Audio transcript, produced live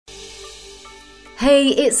Hey,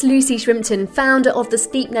 it's Lucy Shrimpton, founder of The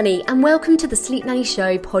Sleep Nanny, and welcome to the Sleep Nanny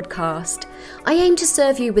Show podcast. I aim to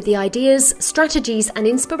serve you with the ideas, strategies and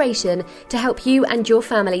inspiration to help you and your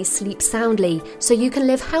family sleep soundly so you can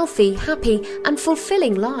live healthy, happy and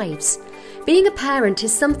fulfilling lives. Being a parent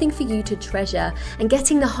is something for you to treasure, and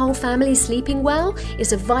getting the whole family sleeping well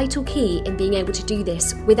is a vital key in being able to do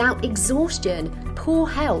this without exhaustion, poor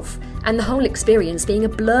health, and the whole experience being a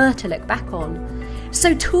blur to look back on.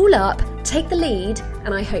 So tool up, take the lead,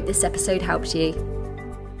 and I hope this episode helps you.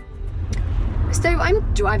 So I'm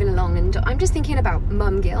driving along and I'm just thinking about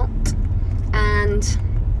mum guilt and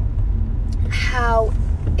how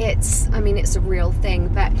it's a real thing,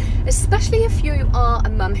 but especially if you are a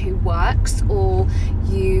mum who works or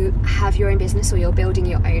you have your own business or you're building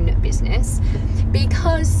your own business,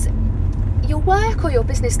 because your work or your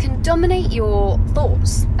business can dominate your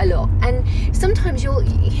thoughts a lot, and sometimes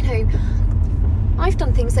I've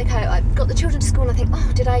done things like I've got the children to school and I think,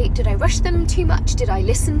 oh, did I rush them too much? Did I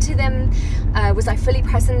listen to them? Was I fully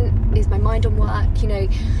present? Is my mind on work?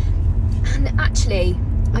 And actually,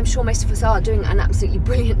 I'm sure most of us are doing an absolutely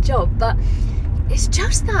brilliant job, but it's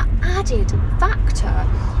just that added factor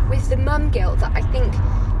with the mum guilt that I think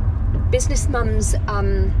business mums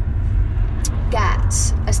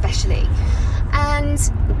get, especially. And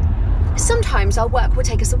sometimes our work will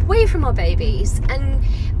take us away from our babies, and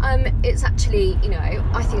it's actually,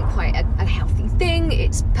 I think quite a healthy thing.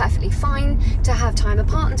 It's perfectly fine to have time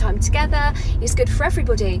apart and time together. It's good for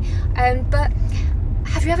everybody. But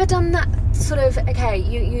have you ever done that sort of,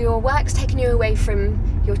 your work's taken you away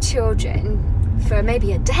from your children for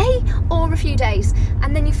maybe a day or a few days,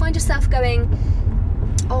 and then you find yourself going,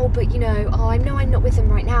 oh, but I know I'm not with them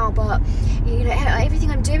right now, but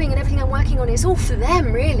everything I'm doing and everything I'm working on is all for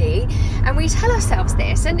them, really. And we tell ourselves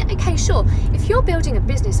this, and okay, sure, if you're building a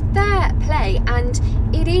business, fair play, and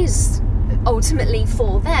it is ultimately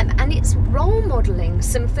for them, and it's role modeling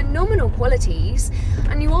some phenomenal qualities,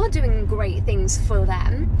 and you are doing great things for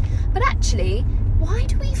them. But actually, why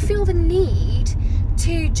do we feel the need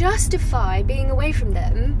to justify being away from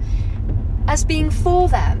them as being for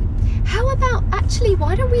them? How about actually,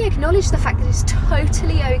 why don't we acknowledge the fact that it's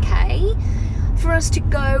totally okay for us to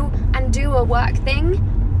go and do a work thing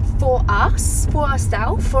for us, for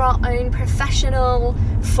ourselves, for our own professional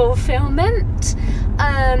fulfillment,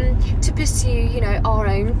 to pursue, our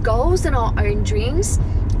own goals and our own dreams,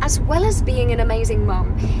 as well as being an amazing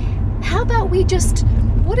mum? How about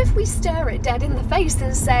what if we stare it dead in the face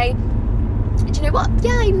and say, do you know what?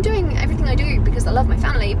 Yeah, I'm doing everything I do because I love my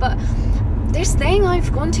family, but this thing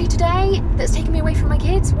I've gone to today that's taken me away from my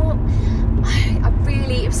kids, well,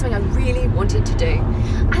 it was something I really wanted to do.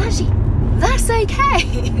 And actually, that's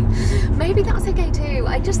okay. Maybe that's okay too.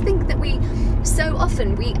 I just think that so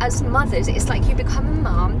often as mothers, it's like you become a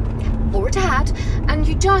mum or a dad and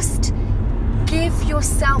you just give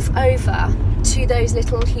yourself over to those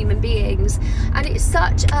little human beings. And it's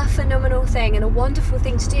such a phenomenal thing and a wonderful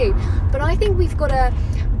thing to do. But I think we've got to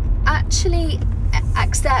actually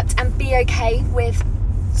accept and be okay with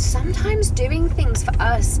sometimes doing things for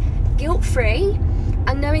us guilt-free,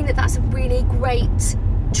 and knowing that that's a really great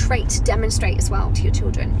trait to demonstrate as well to your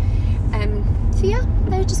children. So yeah,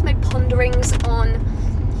 they're just my ponderings on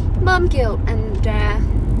mum guilt, and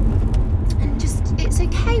just it's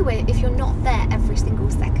okay if you're not there every single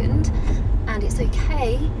second, and it's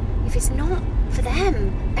okay if it's not for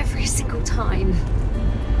them every single time.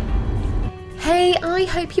 Hey, I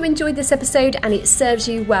hope you enjoyed this episode and it serves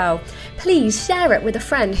you well. Please share it with a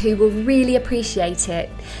friend who will really appreciate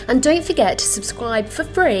it. And don't forget to subscribe for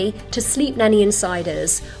free to Sleep Nanny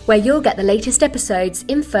Insiders, where you'll get the latest episodes,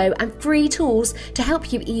 info and free tools to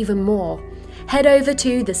help you even more. Head over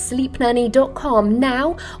to thesleepnanny.com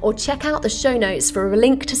now or check out the show notes for a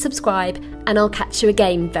link to subscribe, and I'll catch you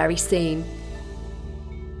again very soon.